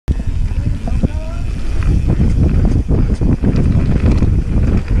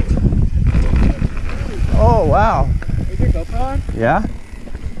Yeah?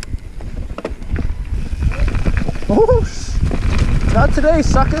 Oh, not today,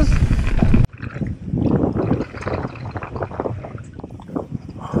 suckers.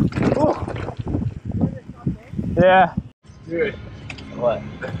 Oh. Yeah. Dude, What?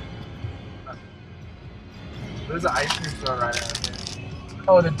 there's an ice cream store right out here.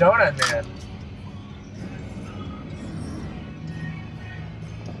 Oh, the Donut Man.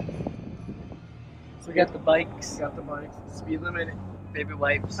 So we got the bikes, Got the bikes. Speed limit. baby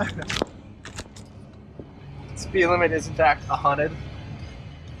wipes. Speed limit is in fact 100.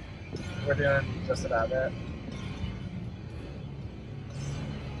 We're doing just about that.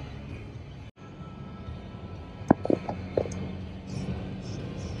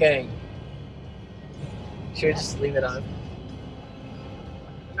 Gang. Should we just leave it on?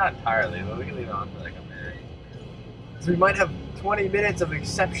 Not entirely, but we can leave it on for like a minute. So we might have 20 minutes of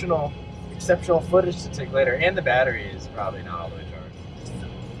exceptional footage to take later, and the battery is probably not all the way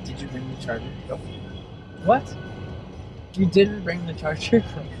charged. Did you bring the charger? Nope. What? You didn't bring the charger?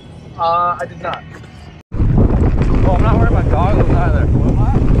 I did not. Oh, I'm not wearing my goggles either.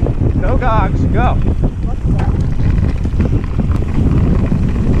 No goggles, go.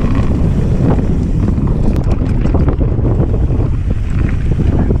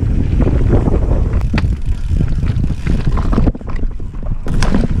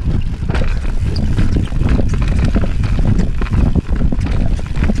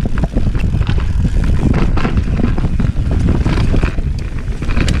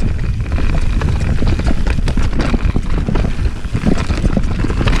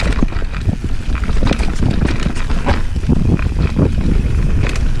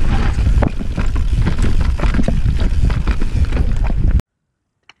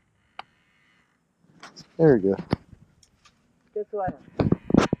 There we go. Guess what?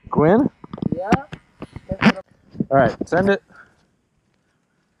 Gwen? Yeah? Guess what? All right, send it.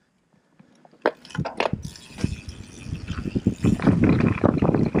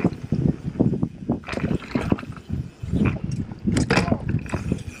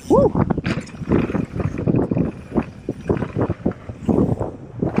 Woo!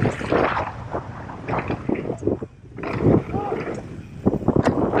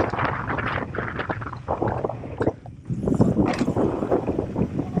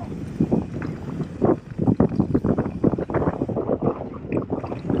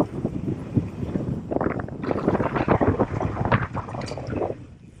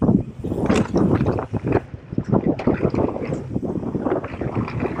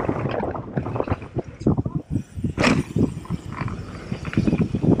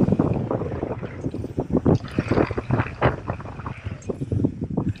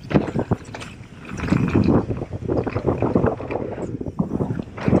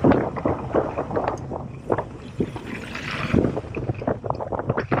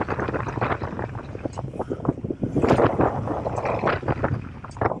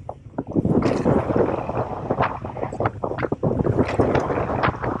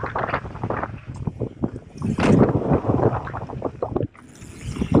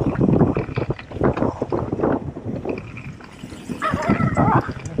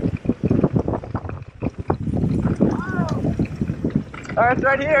 All right, it's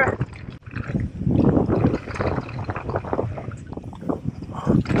right here.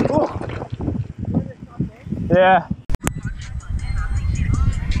 Oh. Yeah.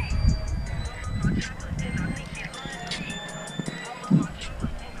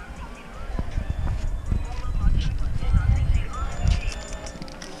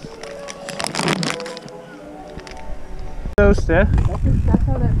 So stiff. That's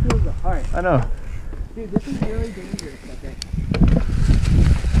how that feels. Alright. I know. Dude, this is really dangerous, okay?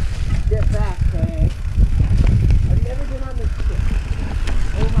 Get back, okay? I've never been on this shit.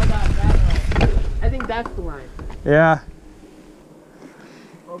 Oh my god, that line. I think that's the line. Yeah.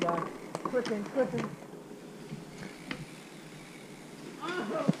 Oh god. Clipping.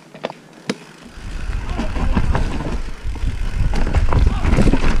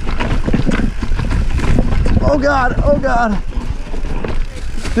 Oh God, oh God.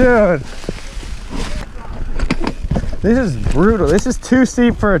 Dude. This is brutal. This is too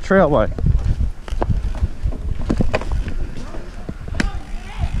steep for a trail bike.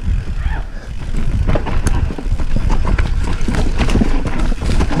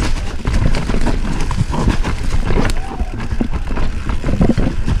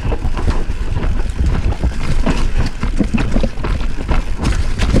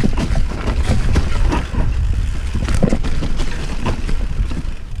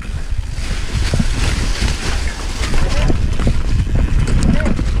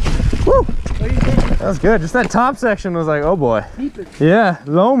 Woo! That was good. Just that top section was like, oh boy. Keep it. Yeah,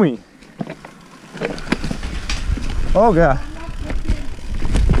 loamy. Oh god.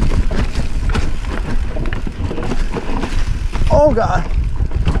 Oh god.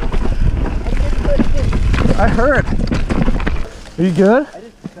 I heard. Are you good? I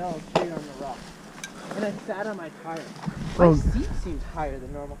just fell straight on the rock. And I sat on my tire. My Oh. seat seems higher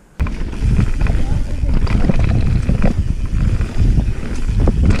than normal.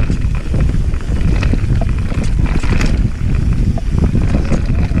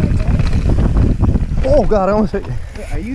 Oh god, I almost hit you. Are you